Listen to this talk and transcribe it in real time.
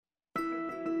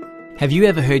Have you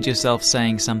ever heard yourself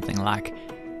saying something like,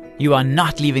 "You are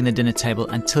not leaving the dinner table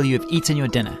until you have eaten your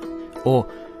dinner," or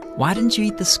 "Why didn't you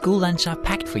eat the school lunch I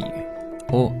packed for you?"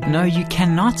 Or, "No, you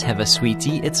cannot have a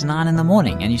sweetie, it's 9 in the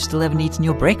morning and you still haven't eaten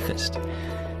your breakfast."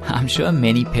 I'm sure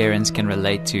many parents can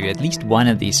relate to at least one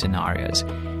of these scenarios,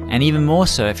 and even more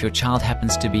so if your child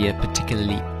happens to be a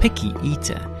particularly picky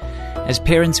eater. As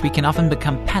parents, we can often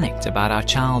become panicked about our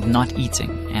child not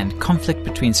eating, and conflict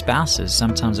between spouses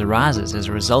sometimes arises as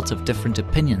a result of different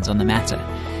opinions on the matter.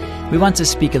 We want to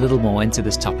speak a little more into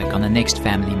this topic on the next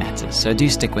Family Matters, so do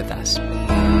stick with us.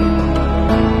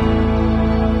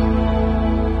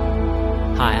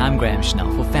 Hi, I'm Graham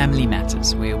Schnell for Family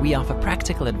Matters, where we offer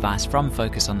practical advice from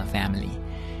Focus on the Family.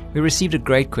 We received a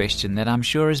great question that I'm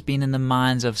sure has been in the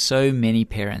minds of so many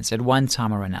parents at one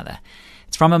time or another.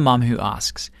 It's from a mom who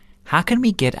asks, how can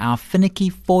we get our finicky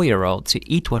 4-year-old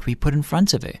to eat what we put in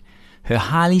front of her? Her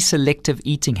highly selective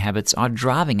eating habits are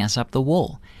driving us up the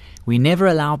wall. We never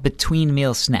allow between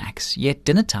meal snacks, yet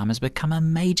dinner time has become a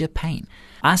major pain.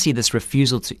 I see this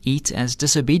refusal to eat as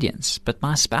disobedience, but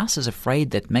my spouse is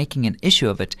afraid that making an issue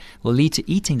of it will lead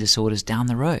to eating disorders down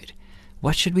the road.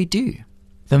 What should we do?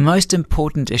 The most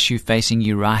important issue facing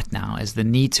you right now is the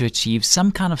need to achieve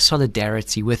some kind of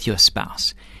solidarity with your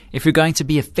spouse. If you're going to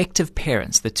be effective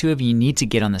parents, the two of you need to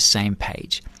get on the same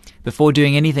page. Before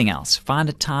doing anything else, find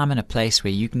a time and a place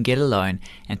where you can get alone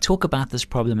and talk about this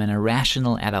problem in a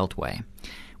rational adult way.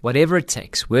 Whatever it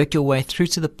takes, work your way through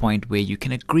to the point where you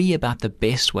can agree about the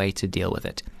best way to deal with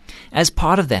it. As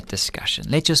part of that discussion,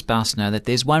 let your spouse know that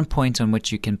there's one point on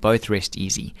which you can both rest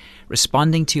easy.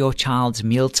 Responding to your child's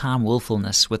mealtime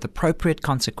willfulness with appropriate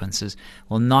consequences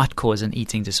will not cause an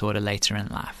eating disorder later in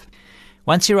life.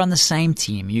 Once you're on the same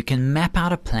team, you can map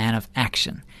out a plan of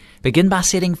action. Begin by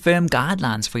setting firm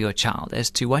guidelines for your child as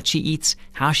to what she eats,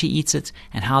 how she eats it,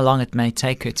 and how long it may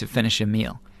take her to finish a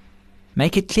meal.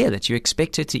 Make it clear that you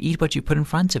expect her to eat what you put in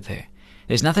front of her.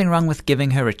 There's nothing wrong with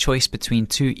giving her a choice between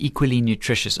two equally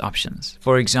nutritious options.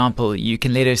 For example, you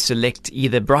can let her select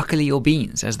either broccoli or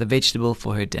beans as the vegetable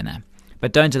for her dinner,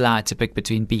 but don't allow her to pick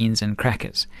between beans and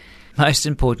crackers. Most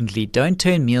importantly, don't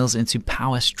turn meals into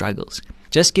power struggles.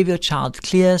 Just give your child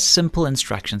clear, simple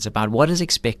instructions about what is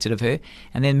expected of her,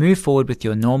 and then move forward with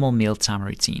your normal mealtime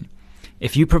routine.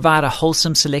 If you provide a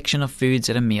wholesome selection of foods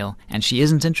at a meal and she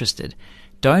isn't interested,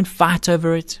 don't fight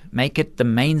over it, make it the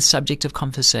main subject of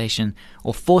conversation,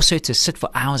 or force her to sit for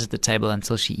hours at the table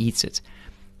until she eats it.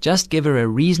 Just give her a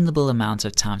reasonable amount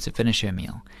of time to finish her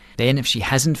meal. Then, if she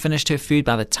hasn't finished her food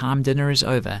by the time dinner is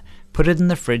over, put it in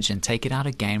the fridge and take it out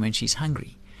again when she's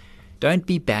hungry. Don't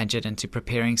be badgered into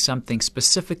preparing something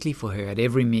specifically for her at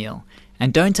every meal,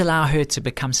 and don't allow her to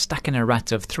become stuck in a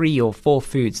rut of 3 or 4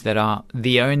 foods that are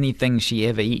the only things she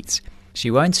ever eats. She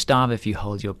won't starve if you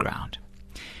hold your ground.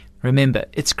 Remember,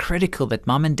 it's critical that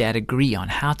mom and dad agree on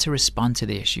how to respond to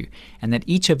the issue, and that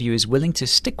each of you is willing to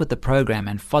stick with the program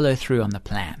and follow through on the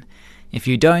plan. If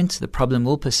you don't, the problem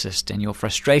will persist and your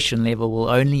frustration level will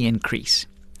only increase.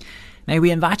 Now,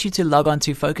 we invite you to log on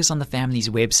to Focus on the Family's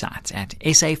website at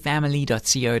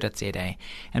safamily.co.za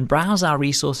and browse our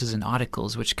resources and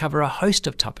articles which cover a host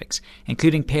of topics,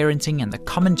 including parenting and the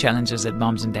common challenges that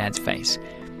moms and dads face.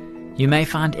 You may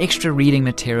find extra reading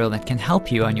material that can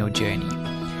help you on your journey.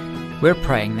 We're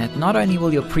praying that not only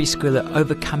will your preschooler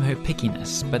overcome her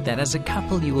pickiness, but that as a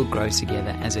couple you will grow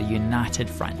together as a united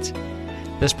front.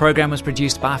 This program was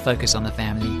produced by Focus on the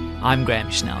Family. I'm Graham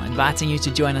Schnell, inviting you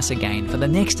to join us again for the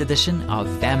next edition of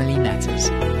Family Matters.